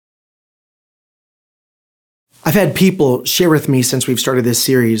I've had people share with me since we've started this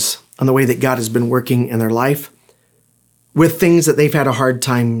series on the way that God has been working in their life with things that they've had a hard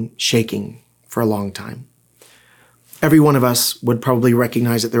time shaking for a long time. Every one of us would probably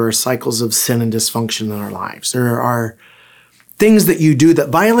recognize that there are cycles of sin and dysfunction in our lives. There are things that you do that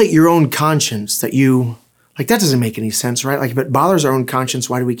violate your own conscience that you, that doesn't make any sense, right? If it bothers our own conscience,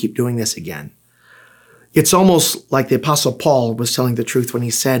 why do we keep doing this again? It's almost like the Apostle Paul was telling the truth when he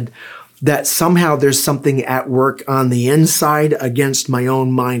said that somehow there's something at work on the inside against my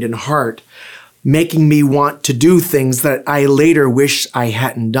own mind and heart, making me want to do things that I later wish I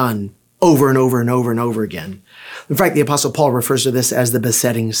hadn't done over and over and over and over again. In fact, the Apostle Paul refers to this as the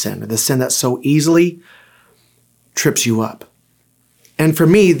besetting sin, or the sin that so easily trips you up. And for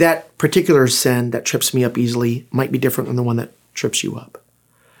me, that particular sin that trips me up easily might be different than the one that trips you up.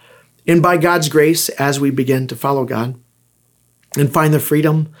 And by God's grace, as we begin to follow God and find the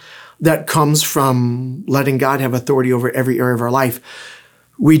freedom that comes from letting God have authority over every area of our life,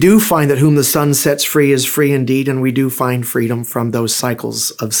 we do find that whom the Son sets free is free indeed, and we do find freedom from those cycles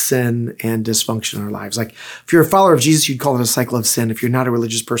of sin and dysfunction in our lives. If you're a follower of Jesus, you'd call it a cycle of sin. If you're not a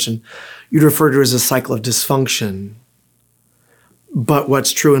religious person, you'd refer to it as a cycle of dysfunction. But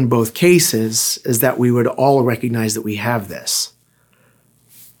what's true in both cases is that we would all recognize that we have this.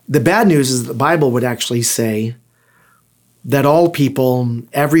 The bad news is that the Bible would actually say that all people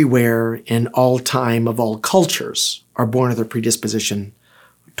everywhere in all time of all cultures are born with a predisposition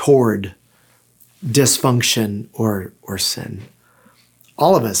toward dysfunction or sin.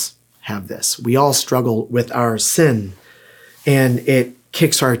 All of us have this. We all struggle with our sin, and it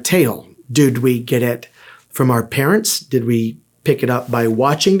kicks our tail. Did we get it from our parents? Did we pick it up by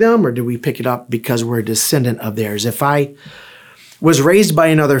watching them, or did we pick it up because we're a descendant of theirs? If I was raised by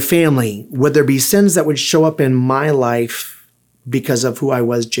another family, would there be sins that would show up in my life because of who I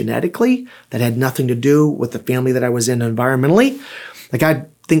was genetically that had nothing to do with the family that I was in environmentally? I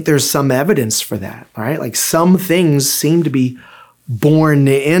think there's some evidence for that, all right? Some things seem to be born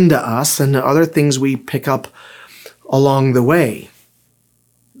into us, and other things we pick up along the way.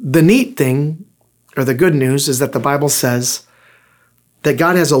 The neat thing, or the good news, is that the Bible says that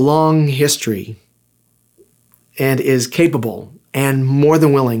God has a long history and is capable and more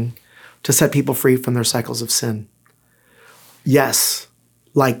than willing to set people free from their cycles of sin. Yes,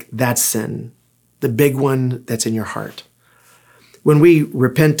 that sin, the big one that's in your heart. When we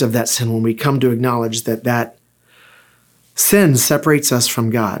repent of that sin, when we come to acknowledge that sin separates us from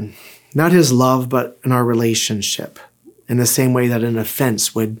God, not his love, but in our relationship, in the same way that an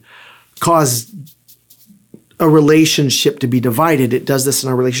offense would cause a relationship to be divided, it does this in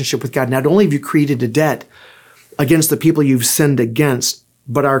our relationship with God. Not only have you created a debt against the people you've sinned against,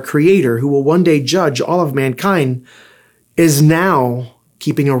 but our Creator, who will one day judge all of mankind, is now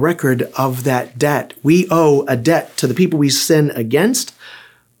keeping a record of that debt. We owe a debt to the people we sin against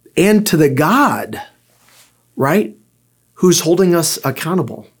and to the God, right, who's holding us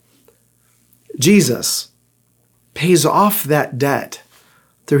accountable. Jesus pays off that debt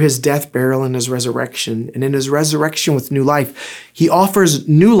through his death, burial, and his resurrection. And in his resurrection with new life, he offers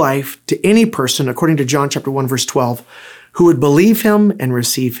new life to any person, according to John chapter 1, verse 12, who would believe him and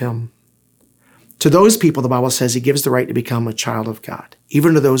receive him. To those people, the Bible says he gives the right to become a child of God,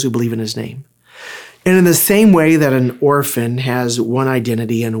 even to those who believe in his name. And in the same way that an orphan has one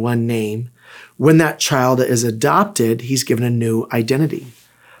identity and one name, when that child is adopted, he's given a new identity.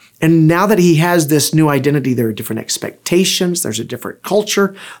 And now that he has this new identity, there are different expectations, there's a different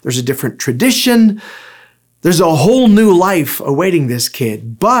culture, there's a different tradition, there's a whole new life awaiting this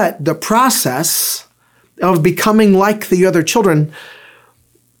kid. But the process of becoming like the other children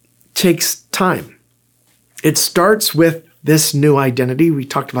takes time. It starts with this new identity. We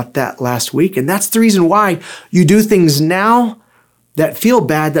talked about that last week, and that's the reason why you do things now that feel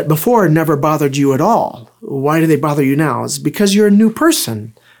bad that before never bothered you at all. Why do they bother you now? It's because you're a new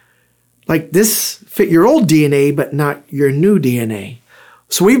person. This fit your old DNA, but not your new DNA.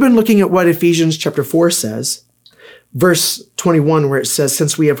 So we've been looking at what Ephesians chapter 4 says, verse 21, where it says,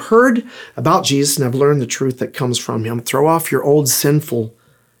 since we have heard about Jesus and have learned the truth that comes from him, throw off your old sinful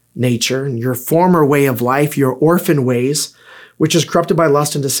nature and your former way of life, your orphan ways, which is corrupted by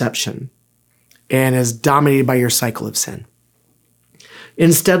lust and deception and is dominated by your cycle of sin.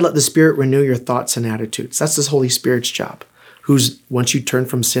 Instead, let the Spirit renew your thoughts and attitudes. That's this Holy Spirit's job. Once you turn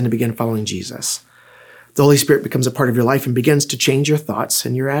from sin and begin following Jesus, the Holy Spirit becomes a part of your life and begins to change your thoughts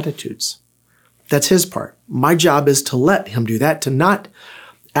and your attitudes. That's his part. My job is to let him do that, to not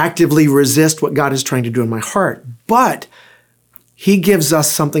actively resist what God is trying to do in my heart. But he gives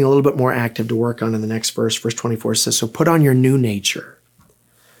us something a little bit more active to work on in the next verse. Verse 24 says, so put on your new nature,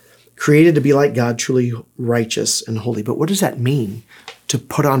 created to be like God, truly righteous and holy. But what does that mean, to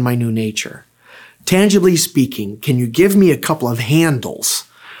put on my new nature? Tangibly speaking, can you give me a couple of handles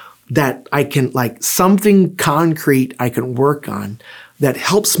that I can, like something concrete I can work on that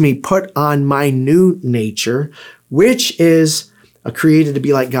helps me put on my new nature, which is created to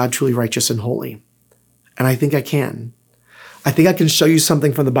be like God, truly righteous and holy? And I think I can. I think I can show you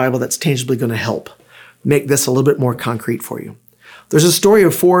something from the Bible that's tangibly going to help make this a little bit more concrete for you. There's a story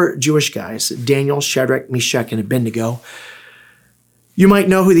of 4 Jewish guys, Daniel, Shadrach, Meshach, and Abednego. You might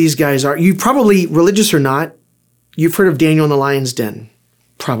know who these guys are. You probably, religious or not, you've heard of Daniel in the lion's den,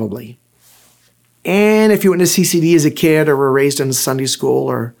 probably. And if you went to CCD as a kid or were raised in Sunday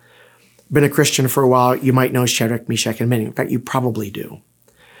school or been a Christian for a while, you might know Shadrach, Meshach, and Abednego. In fact, you probably do.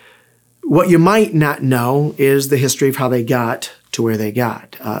 What you might not know is the history of how they got to where they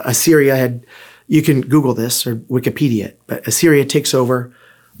got. Assyria had, you can Google this or Wikipedia it, but Assyria takes over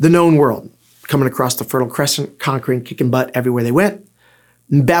the known world, coming across the Fertile Crescent, conquering, kicking butt everywhere they went.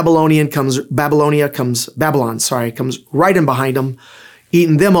 Babylon comes right in behind them,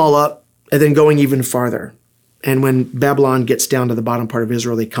 eating them all up, and then going even farther. And when Babylon gets down to the bottom part of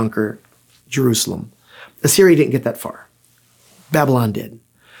Israel, they conquer Jerusalem. Assyria didn't get that far. Babylon did.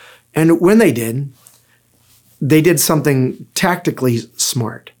 And when they did something tactically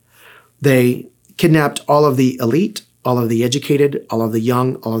smart. They kidnapped all of the elite, all of the educated, all of the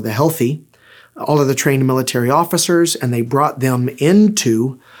young, all of the healthy, all of the trained military officers, and they brought them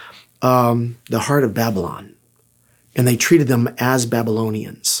into the heart of Babylon. And they treated them as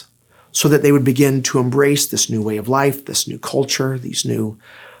Babylonians so that they would begin to embrace this new way of life, this new culture, these new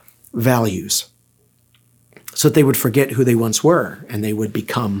values, so that they would forget who they once were and they would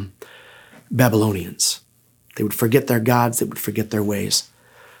become Babylonians. They would forget their gods, they would forget their ways.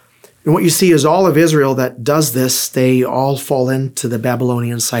 And what you see is all of Israel that does this, they all fall into the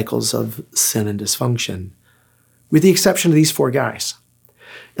Babylonian cycles of sin and dysfunction, with the exception of these 4 guys.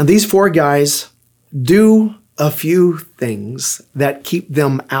 And these 4 guys do a few things that keep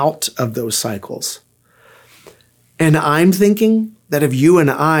them out of those cycles. And I'm thinking that if you and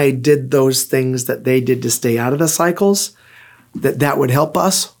I did those things that they did to stay out of the cycles, that would help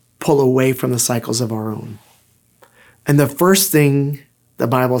us pull away from the cycles of our own. And the first thing the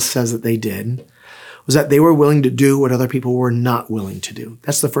Bible says that they did was that they were willing to do what other people were not willing to do.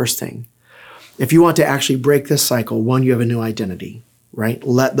 That's the first thing. If you want to actually break this cycle, 1, you have a new identity, right?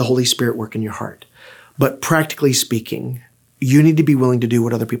 Let the Holy Spirit work in your heart. But practically speaking, you need to be willing to do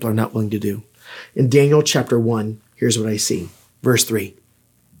what other people are not willing to do. In Daniel chapter 1, here's what I see. Verse 3.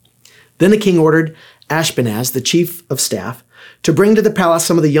 Then the king ordered Ashpenaz, the chief of staff, to bring to the palace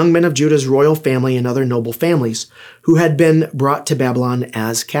some of the young men of Judah's royal family and other noble families who had been brought to Babylon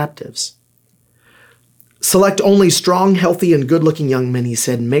as captives. Select only strong, healthy, and good-looking young men, he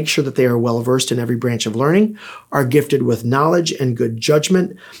said, and make sure that they are well-versed in every branch of learning, are gifted with knowledge and good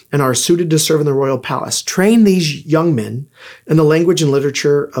judgment, and are suited to serve in the royal palace. Train these young men in the language and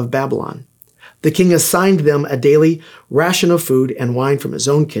literature of Babylon. The king assigned them a daily ration of food and wine from his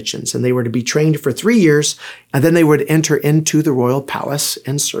own kitchens, and they were to be trained for 3 years, and then they would enter into the royal palace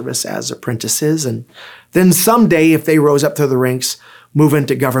and service as apprentices, and then someday, if they rose up through the ranks, move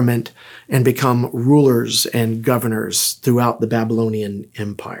into government and become rulers and governors throughout the Babylonian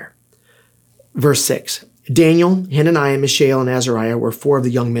Empire. Verse 6, Daniel, Hananiah, Mishael, and Azariah were 4 of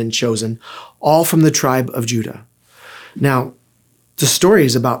the young men chosen, all from the tribe of Judah. Now, the story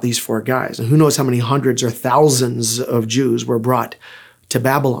is about these 4 guys, and who knows how many hundreds or thousands of Jews were brought to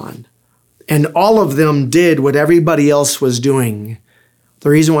Babylon. And all of them did what everybody else was doing. The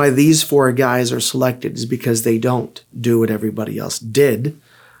reason why these 4 guys are selected is because they don't do what everybody else did.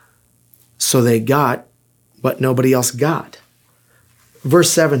 So they got what nobody else got. Verse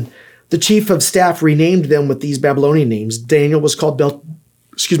 7, the chief of staff renamed them with these Babylonian names. Daniel was called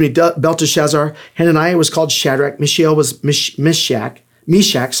Belteshazzar. Hananiah was called Shadrach. Mishael was Meshach,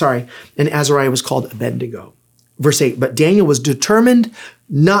 and Azariah was called Abednego. Verse 8, but Daniel was determined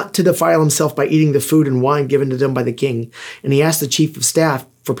not to defile himself by eating the food and wine given to them by the king, and he asked the chief of staff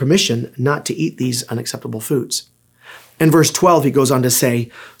for permission not to eat these unacceptable foods. In verse 12, he goes on to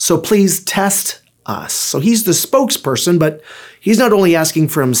say, so please test us. So he's the spokesperson, but he's not only asking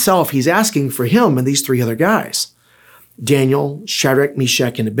for himself, he's asking for him and these 3 other guys. Daniel, Shadrach,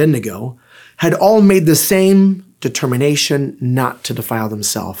 Meshach, and Abednego had all made the same determination not to defile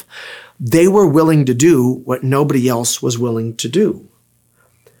themselves. They were willing to do what nobody else was willing to do.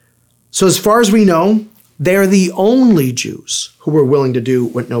 So as far as we know, they're the only Jews who were willing to do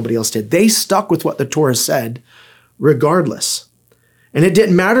what nobody else did. They stuck with what the Torah said regardless. And it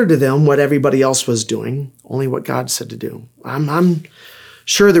didn't matter to them what everybody else was doing, only what God said to do. I'm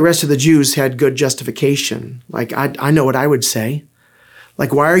Sure, the rest of the Jews had good justification. Like, I know what I would say.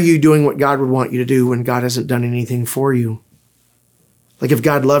 Like, why are you doing what God would want you to do when God hasn't done anything for you? Like, if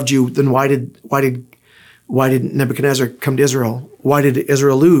God loved you, then why did Nebuchadnezzar come to Israel? Why did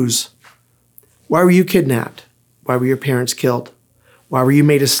Israel lose? Why were you kidnapped? Why were your parents killed? Why were you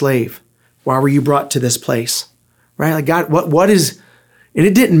made a slave? Why were you brought to this place? Right? Like, God, what is, and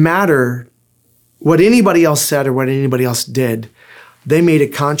it didn't matter what anybody else said or what anybody else did. They made a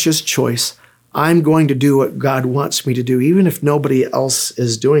conscious choice. I'm going to do what God wants me to do, even if nobody else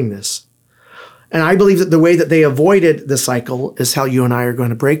is doing this. And I believe that the way that they avoided the cycle is how you and I are going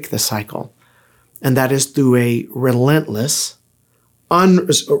to break the cycle. And that is through a relentless,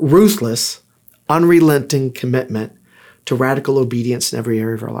 ruthless, unrelenting commitment to radical obedience in every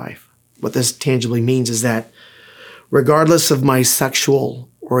area of our life. What this tangibly means is that regardless of my sexual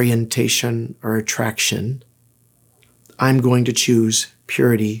orientation or attraction, I'm going to choose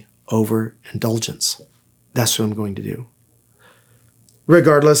purity over indulgence. That's what I'm going to do.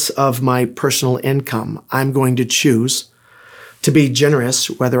 Regardless of my personal income, I'm going to choose to be generous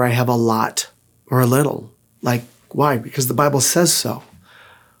whether I have a lot or a little. Like, why? Because the Bible says so.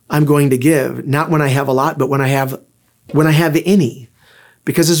 I'm going to give, not when I have a lot, but when I have any.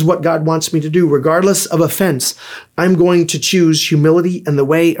 Because this is what God wants me to do. Regardless of offense, I'm going to choose humility and the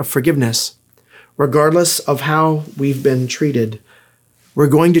way of forgiveness. Regardless of how we've been treated, we're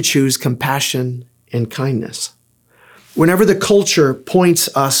going to choose compassion and kindness. Whenever the culture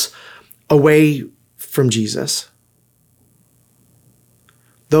points us away from Jesus,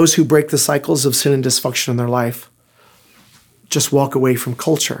 those who break the cycles of sin and dysfunction in their life just walk away from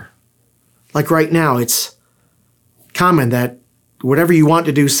culture. Like right now, it's common that whatever you want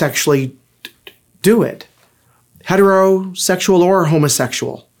to do sexually, do it. Heterosexual or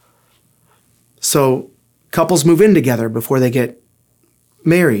homosexual. So couples move in together before they get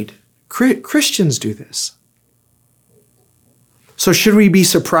married. Christians do this. So should we be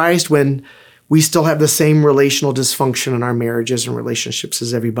surprised when we still have the same relational dysfunction in our marriages and relationships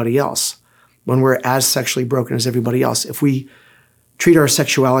as everybody else? When we're as sexually broken as everybody else? If we treat our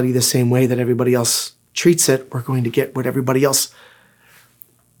sexuality the same way that everybody else treats it, we're going to get what everybody else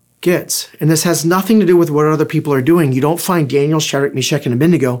gets. And this has nothing to do with what other people are doing. You don't find Daniel, Shadrach, Meshach, and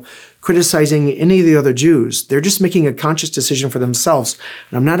Abednego criticizing any of the other Jews. They're just making a conscious decision for themselves.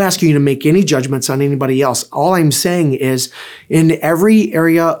 And I'm not asking you to make any judgments on anybody else. All I'm saying is, in every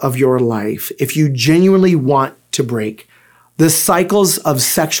area of your life, if you genuinely want to break the cycles of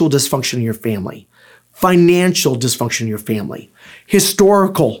sexual dysfunction in your family, financial dysfunction in your family,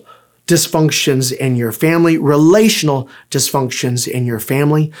 historical dysfunctions in your family, relational dysfunctions in your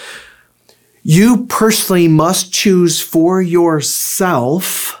family, you personally must choose for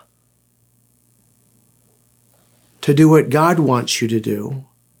yourself to do what God wants you to do,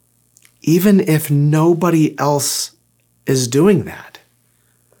 even if nobody else is doing that.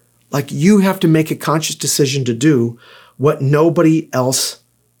 Like, you have to make a conscious decision to do what nobody else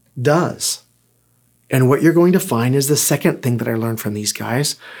does. And what you're going to find is the second thing that I learned from these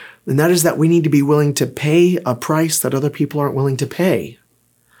guys, and that is that we need to be willing to pay a price that other people aren't willing to pay.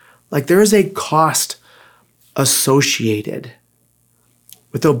 Like, there is a cost associated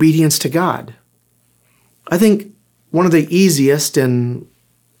with obedience to God. I think one of the easiest and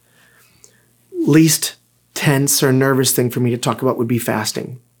least tense or nervous thing for me to talk about would be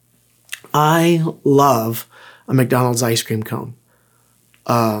fasting. I love a McDonald's ice cream cone,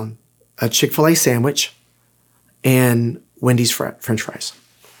 a Chick-fil-A sandwich, and Wendy's French fries.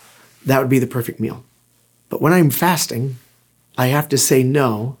 That would be the perfect meal. But when I'm fasting, I have to say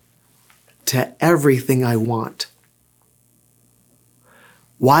no to everything I want.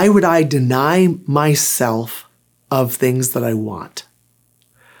 Why would I deny myself of things that I want?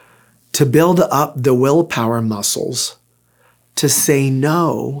 To build up the willpower muscles to say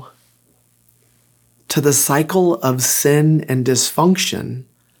no to the cycle of sin and dysfunction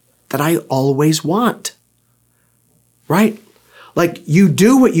that I always want, right? Like, you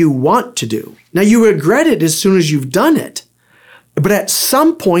do what you want to do. Now, you regret it as soon as you've done it. But at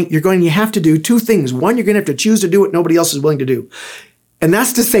some point, you're going to have to do two things. One, you're going to have to choose to do what nobody else is willing to do. And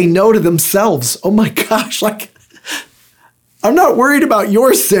that's to say no to themselves. Oh my gosh, like, I'm not worried about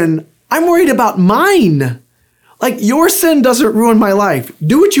your sin. I'm worried about mine. Like, your sin doesn't ruin my life.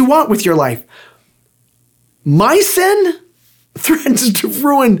 Do what you want with your life. My sin threatens to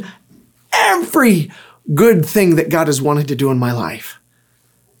ruin every good thing that God has wanted to do in my life.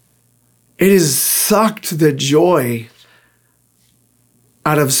 It has sucked the joy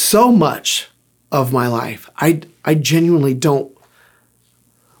out of so much of my life. I genuinely don't.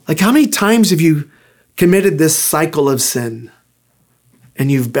 Like, how many times have you committed this cycle of sin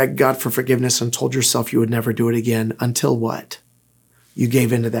and you've begged God for forgiveness and told yourself you would never do it again until what? You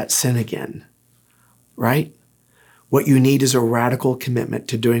gave into that sin again, right? What you need is a radical commitment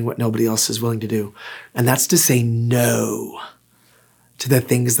to doing what nobody else is willing to do. And that's to say no to the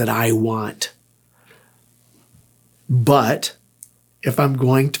things that I want. But if I'm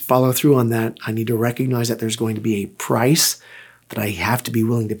going to follow through on that, I need to recognize that there's going to be a price that I have to be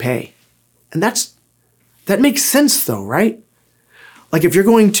willing to pay. And that makes sense though, right? Like if you're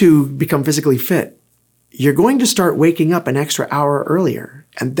going to become physically fit, you're going to start waking up an extra hour earlier.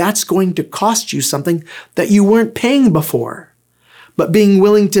 And that's going to cost you something that you weren't paying before. But being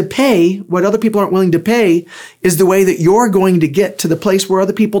willing to pay what other people aren't willing to pay is the way that you're going to get to the place where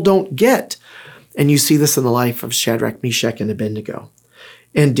other people don't get. And you see this in the life of Shadrach, Meshach, and Abednego.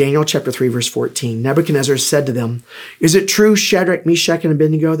 In Daniel chapter 3, verse 14, Nebuchadnezzar said to them, "Is it true, Shadrach, Meshach, and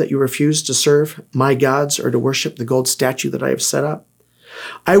Abednego, that you refuse to serve my gods or to worship the gold statue that I have set up?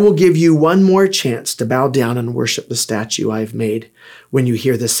 I will give you one more chance to bow down and worship the statue I have made when you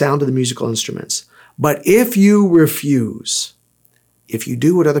hear the sound of the musical instruments. But if you refuse, if you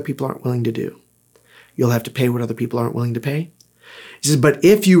do what other people aren't willing to do, you'll have to pay what other people aren't willing to pay." He says, "But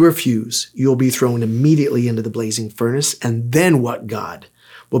if you refuse, you'll be thrown immediately into the blazing furnace, and then what God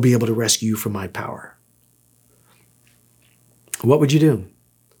will be able to rescue you from my power?" What would you do?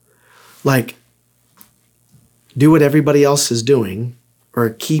 Like, do what everybody else is doing, or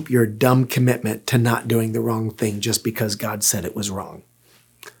keep your dumb commitment to not doing the wrong thing just because God said it was wrong,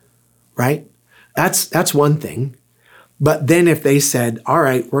 right? That's one thing. But then if they said, all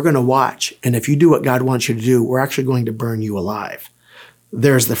right, we're going to watch, and if you do what God wants you to do, we're actually going to burn you alive.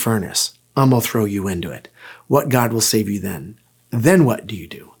 There's the furnace. I'm going to throw you into it. What God will save you then? Then what do you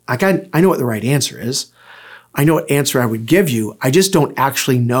do? I know what the right answer is. I know what answer I would give you. I just don't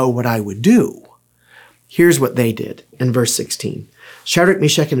actually know what I would do. Here's what they did in verse 16. Shadrach,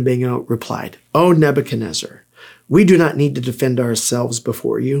 Meshach, and Abednego replied, "O Nebuchadnezzar, we do not need to defend ourselves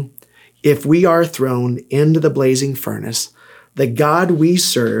before you. If we are thrown into the blazing furnace, the God we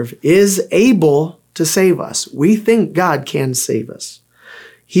serve is able to save us. We think God can save us.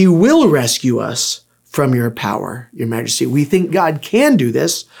 He will rescue us from your power, your majesty. We think God can do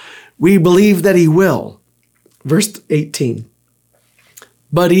this. We believe that he will." Verse 18.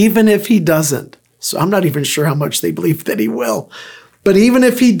 "But even if he doesn't," so I'm not even sure how much they believe that he will, "but even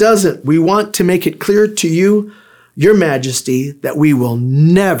if he doesn't, we want to make it clear to you, your majesty, that we will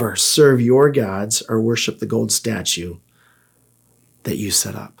never serve your gods or worship the gold statue that you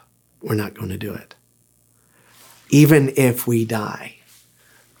set up. We're not going to do it. Even if we die."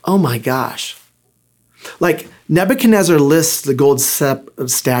 Oh my gosh. Like Nebuchadnezzar lists the gold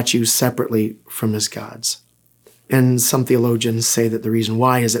statue separately from his gods. And some theologians say that the reason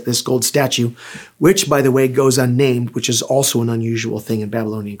why is that this gold statue, which by the way goes unnamed, which is also an unusual thing in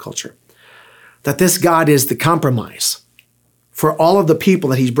Babylonian culture, that this God is the compromise for all of the people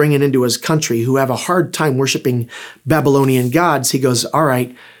that he's bringing into his country who have a hard time worshiping Babylonian gods. He goes, all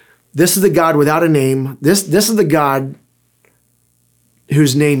right, this is the God without a name. This is the God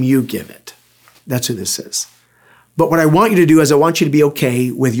whose name you give it. That's who this is. But what I want you to do is I want you to be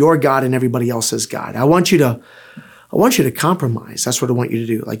okay with your God and everybody else's God. I want you to compromise. That's what I want you to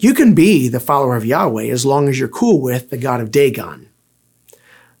do. Like you can be the follower of Yahweh as long as you're cool with the God of Dagon,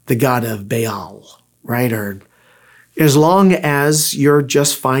 the God of Baal, right? Or as long as you're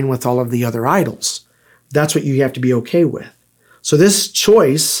just fine with all of the other idols. That's what you have to be okay with. So this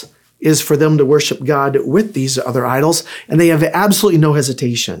choice is for them to worship God with these other idols, and they have absolutely no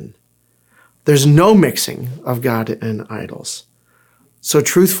hesitation. There's no mixing of God and idols. So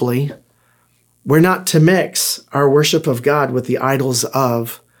truthfully, we're not to mix our worship of God with the idols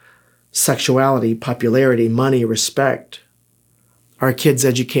of sexuality, popularity, money, respect, our kids'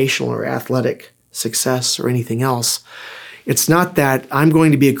 educational or athletic success, or anything else. It's not that I'm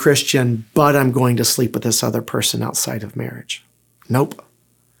going to be a Christian, but I'm going to sleep with this other person outside of marriage. Nope.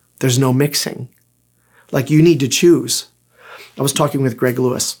 There's no mixing. Like you need to choose. I was talking with Greg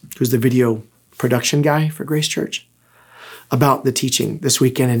Lewis, who's the video production guy for Grace Church, about the teaching this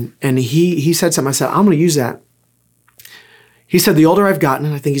weekend. And he said something. I said, I'm going to use that. He said, the older I've gotten,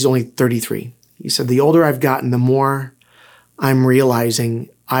 and I think he's only 33. He said, the older I've gotten, the more I'm realizing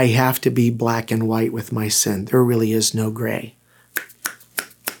I have to be black and white with my sin. There really is no gray.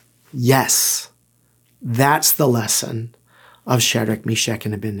 Yes, that's the lesson of Shadrach, Meshach,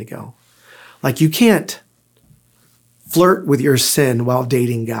 and Abednego. Like you can't flirt with your sin while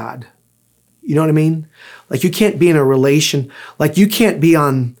dating God. You know what I mean? Like you can't be in a relation, like you can't be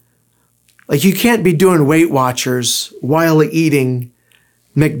doing Weight Watchers while eating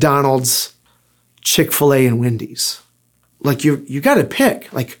McDonald's, Chick-fil-A, and Wendy's. like you got to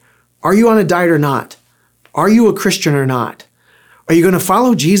pick. Like, are you on a diet or not? Are you a Christian or not? Are you going to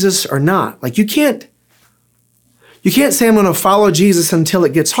follow Jesus or not? Like, you can't say I'm going to follow Jesus until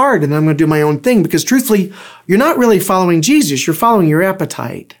it gets hard and then I'm going to do my own thing, because truthfully, you're not really following Jesus. You're following your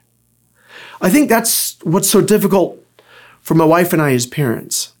appetite. I think that's what's so difficult for my wife and I as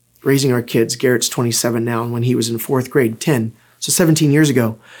parents, raising our kids. Garrett's 27 now, and when he was in 4th grade, 10, so 17 years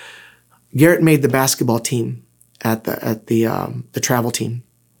ago, Garrett made the basketball team at the travel team.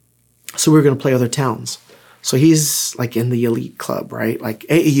 So we were going to play other towns. So he's like in the elite club, right? Like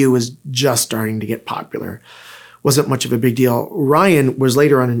AAU was just starting to get popular. Wasn't much of a big deal. Ryan was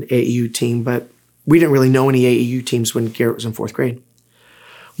later on an AAU team, but we didn't really know any AAU teams when Garrett was in 4th grade.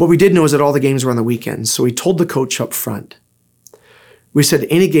 What we did know is that all the games were on the weekends. So we told the coach up front. We said,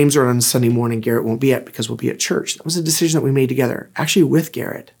 any games are on Sunday morning, Garrett won't be at, because we'll be at church. That was a decision that we made together, actually with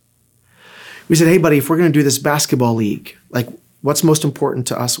Garrett. We said, hey, buddy, if we're going to do this basketball league, like, what's most important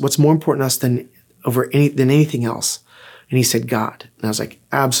to us? What's more important to us than anything else? And he said, God. And I was like,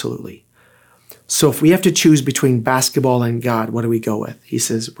 absolutely. So if we have to choose between basketball and God, what do we go with? He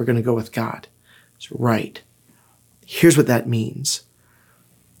says, we're going to go with God. It's right. Here's what that means.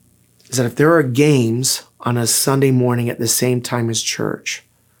 Is that if there are games on a Sunday morning at the same time as church,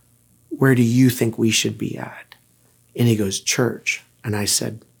 where do you think we should be at? And he goes, church. And I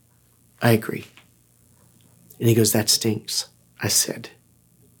said, I agree. And he goes, that stinks. I said,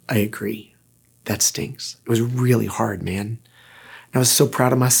 I agree. That stinks. It was really hard, man. And I was so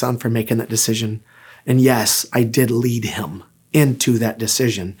proud of my son for making that decision. And yes, I did lead him into that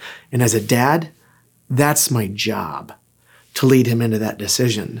decision. And as a dad, that's my job, to lead him into that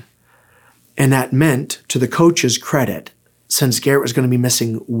decision. And that meant, to the coach's credit, since Garrett was going to be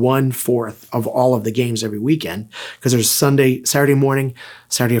missing 1/4 of all of the games every weekend, because there's Saturday morning,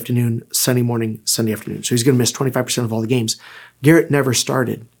 Saturday afternoon, Sunday morning, Sunday afternoon. So he's going to miss 25% of all the games. Garrett never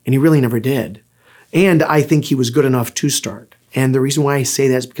started, and he really never did. And I think he was good enough to start. And the reason why I say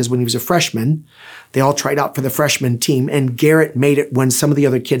that is because when he was a freshman, they all tried out for the freshman team, and Garrett made it when some of the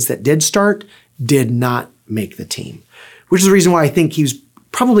other kids that did start did not make the team, which is the reason why I think he was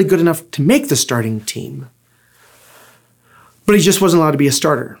probably good enough to make the starting team. But he just wasn't allowed to be a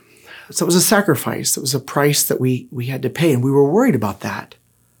starter. So it was a sacrifice. It was a price that we had to pay, and we were worried about that.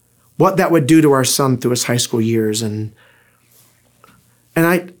 What that would do to our son through his high school years. And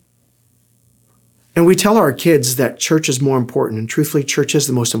we tell our kids that church is more important, and truthfully, church is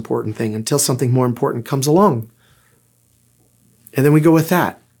the most important thing until something more important comes along. And then we go with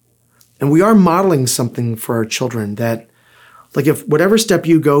that. And we are modeling something for our children that, like, if whatever step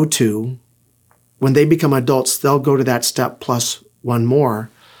you go to, when they become adults, they'll go to that step plus one more.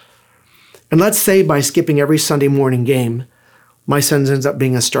 And let's say by skipping every Sunday morning game, my son ends up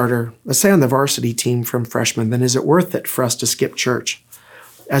being a starter, let's say on the varsity team from freshman, then is it worth it for us to skip church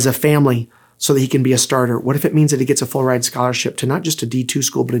as a family so that he can be a starter? What if it means that he gets a full ride scholarship to not just a D2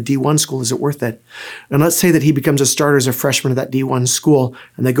 school, but a D1 school? Is it worth it? And let's say that he becomes a starter as a freshman at that D1 school,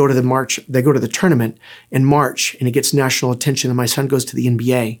 and they go to the tournament in March, and he gets national attention, and my son goes to the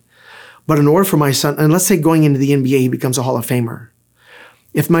NBA. But in order for my son, and let's say going into the NBA, he becomes a Hall of Famer.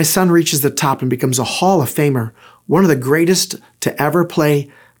 If my son reaches the top and becomes a Hall of Famer, one of the greatest to ever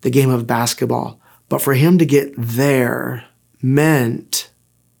play the game of basketball, but for him to get there meant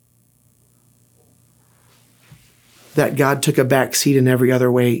that God took a back seat in every other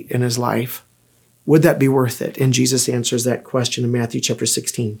way in his life. Would that be worth it? And Jesus answers that question in Matthew chapter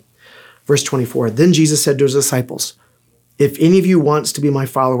 16, verse 24. Then Jesus said to his disciples, if any of you wants to be my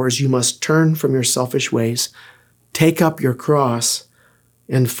followers, you must turn from your selfish ways, take up your cross,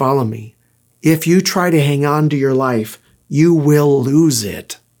 and follow me. If you try to hang on to your life, you will lose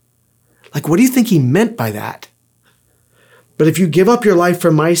it. Like, what do you think he meant by that? But if you give up your life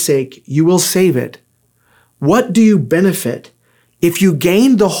for my sake, you will save it. What do you benefit if you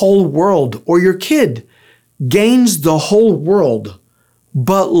gain the whole world, or your kid gains the whole world,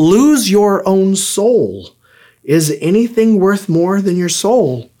 but lose your own soul? Is anything worth more than your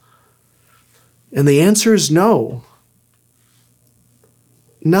soul? And the answer is no.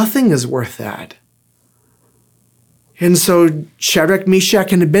 Nothing is worth that. And so Shadrach,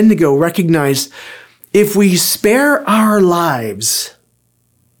 Meshach, and Abednego recognized, if we spare our lives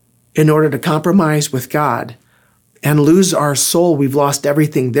in order to compromise with God and lose our soul, we've lost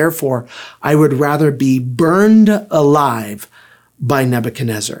everything. Therefore, I would rather be burned alive by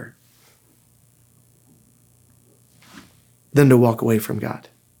Nebuchadnezzar than to walk away from God.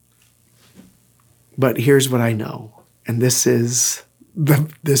 But here's what I know, and this is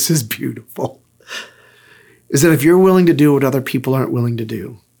beautiful, is that if you're willing to do what other people aren't willing to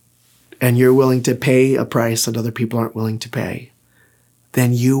do, and you're willing to pay a price that other people aren't willing to pay,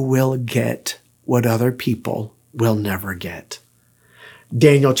 then you will get what other people will never get.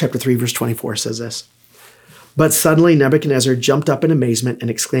 Daniel chapter 3, verse 24 says this. But suddenly Nebuchadnezzar jumped up in amazement and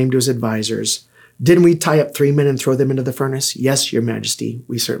exclaimed to his advisors, "Didn't we tie up 3 men and throw them into the furnace?" "Yes, your majesty,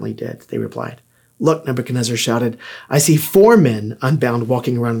 we certainly did," they replied. "Look," Nebuchadnezzar shouted, "I see 4 men unbound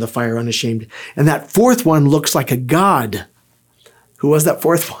walking around in the fire unashamed, and that 4th one looks like a god." Who was that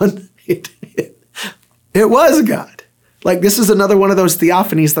 4th one? It was God. Like, this is another one of those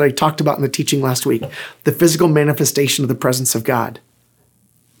theophanies that I talked about in the teaching last week, the physical manifestation of the presence of God.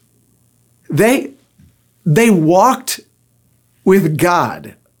 They walked with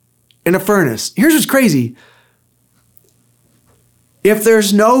God in a furnace. Here's what's crazy. If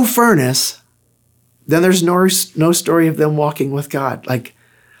there's no furnace, then there's no story of them walking with God. Like,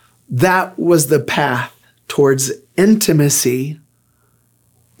 that was the path towards intimacy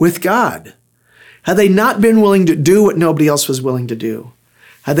with God. Had they not been willing to do what nobody else was willing to do,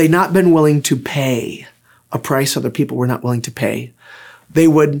 had they not been willing to pay a price other people were not willing to pay, they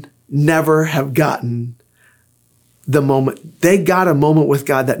would never have gotten the moment. They got a moment with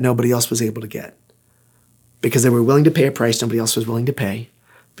God that nobody else was able to get because they were willing to pay a price nobody else was willing to pay,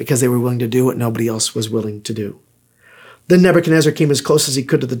 because they were willing to do what nobody else was willing to do. Then Nebuchadnezzar came as close as he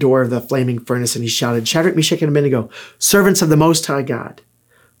could to the door of the flaming furnace, and he shouted, "Shadrach, Meshach, and Abednego, servants of the Most High God,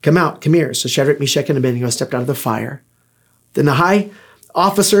 come out, come here." So Shadrach, Meshach, and Abednego stepped out of the fire. Then the high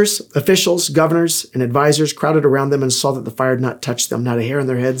officers, officials, governors, and advisors crowded around them and saw that the fire had not touched them. Not a hair on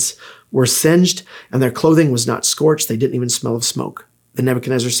their heads were singed, and their clothing was not scorched. They didn't even smell of smoke. Then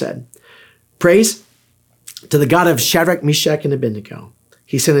Nebuchadnezzar said, "Praise to the God of Shadrach, Meshach, and Abednego.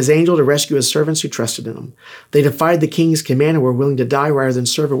 He sent his angel to rescue his servants who trusted in him. They defied the king's command and were willing to die rather than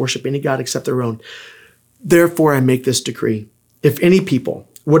serve or worship any god except their own. Therefore, I make this decree. If any people,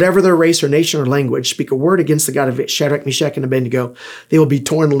 whatever their race or nation or language, speak a word against the God of Shadrach, Meshach, and Abednego, they will be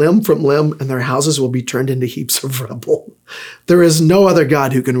torn limb from limb, and their houses will be turned into heaps of rubble. There is no other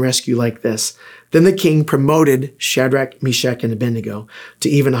God who can rescue like this." Then the king promoted Shadrach, Meshach, and Abednego to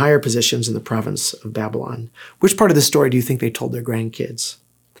even higher positions in the province of Babylon. Which part of the story do you think they told their grandkids?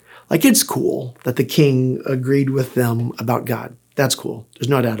 Like, it's cool that the king agreed with them about God. That's cool. There's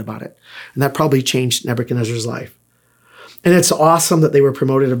no doubt about it. And that probably changed Nebuchadnezzar's life. And it's awesome that they were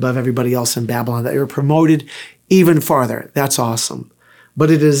promoted above everybody else in Babylon, that they were promoted even farther. That's awesome.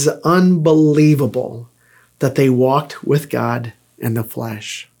 But it is unbelievable that they walked with God in the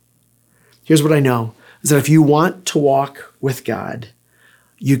flesh. Here's what I know, is that if you want to walk with God,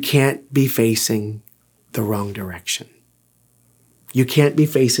 you can't be facing the wrong direction. You can't be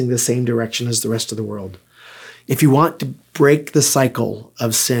facing the same direction as the rest of the world. If you want to break the cycle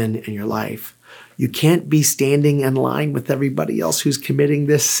of sin in your life, you can't be standing in line with everybody else who's committing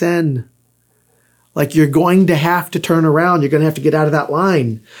this sin. Like, you're going to have to turn around. You're going to have to get out of that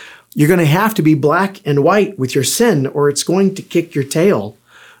line. You're going to have to be black and white with your sin, or it's going to kick your tail.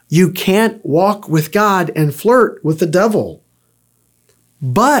 You can't walk with God and flirt with the devil.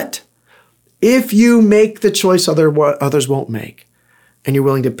 But if you make the choice others won't make, and you're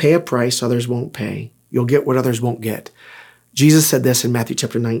willing to pay a price others won't pay, you'll get what others won't get. Jesus said this in Matthew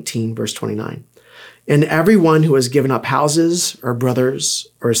chapter 19, verse 29. "And everyone who has given up houses or brothers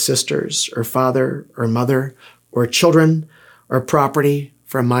or sisters or father or mother or children or property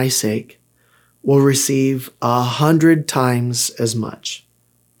for my sake will receive 100 times as much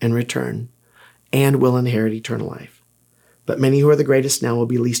in return and will inherit eternal life. But many who are the greatest now will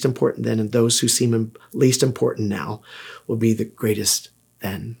be least important then, and those who seem least important now will be the greatest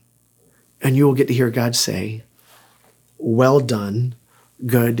then. And you will get to hear God say, 'Well done,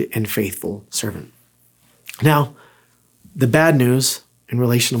 good and faithful servant.'" Now, the bad news in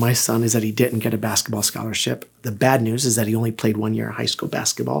relation to my son is that he didn't get a basketball scholarship. The bad news is that he only played 1 year of high school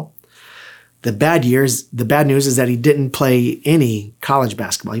basketball. The bad news is that he didn't play any college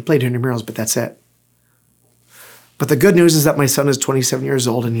basketball. He played intramurals, but that's it. But the good news is that my son is 27 years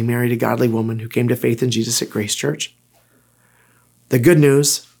old and he married a godly woman who came to faith in Jesus at Grace Church. The good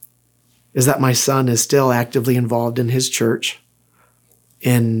news is that my son is still actively involved in his church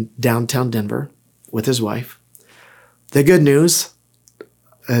in downtown Denver with his wife. The good news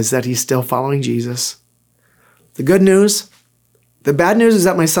is that he's still following Jesus. The bad news is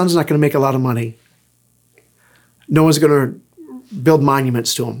that my son's not going to make a lot of money. No one's going to build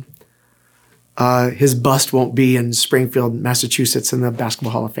monuments to him. His bust won't be in Springfield, Massachusetts in the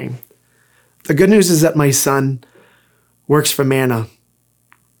Basketball Hall of Fame. The good news is that my son works for MANA,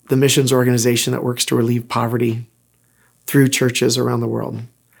 the missions organization that works to relieve poverty through churches around the world.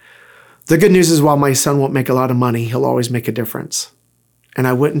 The good news is while my son won't make a lot of money, he'll always make a difference. And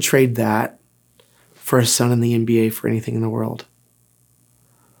I wouldn't trade that for a son in the NBA for anything in the world.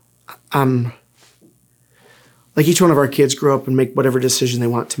 Like each one of our kids grow up and make whatever decision they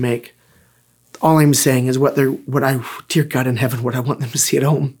want to make. All I'm saying is dear God in heaven, what I want them to see at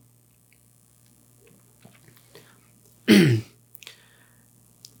home.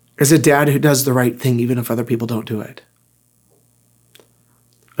 As a dad who does the right thing, even if other people don't do it.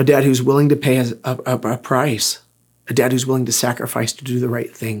 A dad who's willing to pay a price. A dad who's willing to sacrifice to do the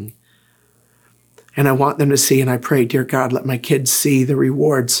right thing. And I want them to see, and I pray, dear God, let my kids see the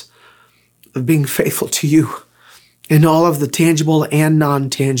rewards of being faithful to you in all of the tangible and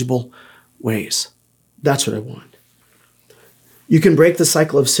non-tangible ways. That's what I want. You can break the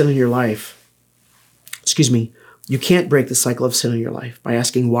cycle of sin in your life. You can't break the cycle of sin in your life by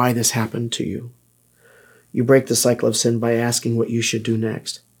asking why this happened to you. You break the cycle of sin by asking what you should do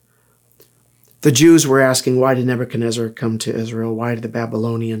next. The Jews were asking, why did Nebuchadnezzar come to Israel? Why did the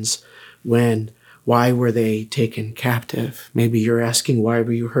Babylonians win? Why were they taken captive? Maybe you're asking, why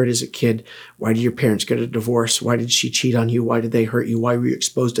were you hurt as a kid? Why did your parents get a divorce? Why did she cheat on you? Why did they hurt you? Why were you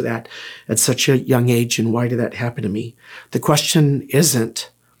exposed to that at such a young age? And why did that happen to me? The question isn't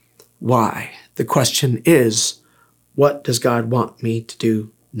why. The question is, what does God want me to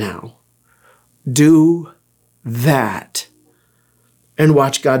do now? Do that and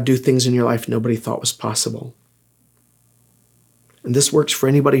watch God do things in your life nobody thought was possible. And this works for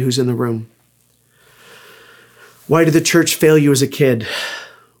anybody who's in the room. Why did the church fail you as a kid?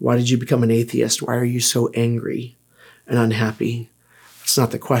 Why did you become an atheist? Why are you so angry and unhappy? That's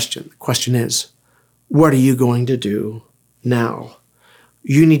not the question. The question is, what are you going to do now?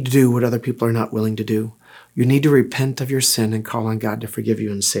 You need to do what other people are not willing to do. You need to repent of your sin and call on God to forgive you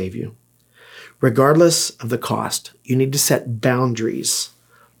and save you. Regardless of the cost, you need to set boundaries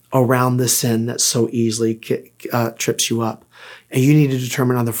around the sin that so easily trips you up. And you need to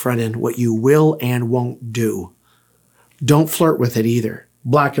determine on the front end what you will and won't do. Don't flirt with it either.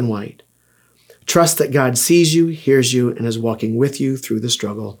 Black and white. Trust that God sees you, hears you, and is walking with you through the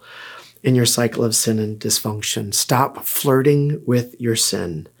struggle in your cycle of sin and dysfunction. Stop flirting with your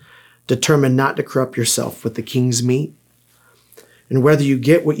sin. Determine not to corrupt yourself with the king's meat. And whether you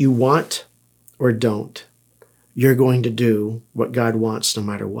get what you want or don't, you're going to do what God wants no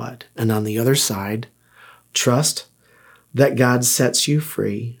matter what. And on the other side, trust that God sets you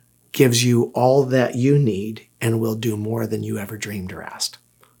free, gives you all that you need, and will do more than you ever dreamed or asked.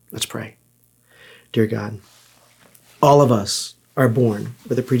 Let's pray. Dear God, all of us are born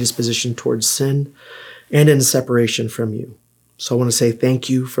with a predisposition towards sin and in separation from you. So I want to say thank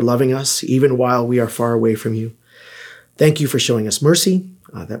you for loving us even while we are far away from you. Thank you for showing us mercy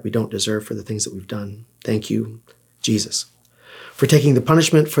that we don't deserve for the things that we've done. Thank you, Jesus, for taking the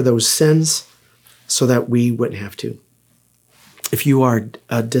punishment for those sins so that we wouldn't have to. If you are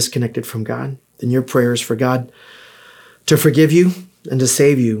disconnected from God, then your prayer is for God to forgive you and to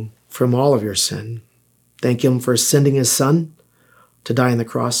save you from all of your sin. Thank him for sending his son to die on the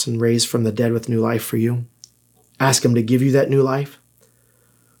cross and raise from the dead with new life for you. Ask him to give you that new life,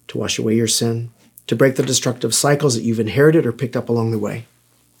 to wash away your sin, to break the destructive cycles that you've inherited or picked up along the way.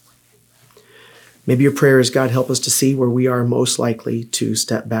 Maybe your prayer is, God, help us to see where we are most likely to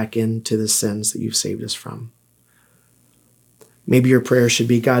step back into the sins that you've saved us from. Maybe your prayer should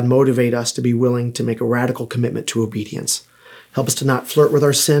be, God, motivate us to be willing to make a radical commitment to obedience. Help us to not flirt with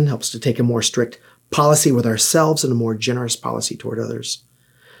our sin. Help us to take a more strict policy with ourselves and a more generous policy toward others.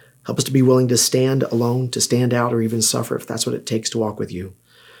 Help us to be willing to stand alone, to stand out, or even suffer if that's what it takes to walk with you.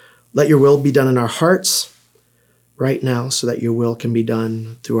 Let your will be done in our hearts right now so that your will can be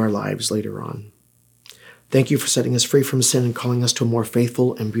done through our lives later on. Thank you for setting us free from sin and calling us to a more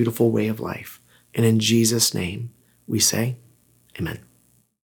faithful and beautiful way of life. And in Jesus' name, we say, amen.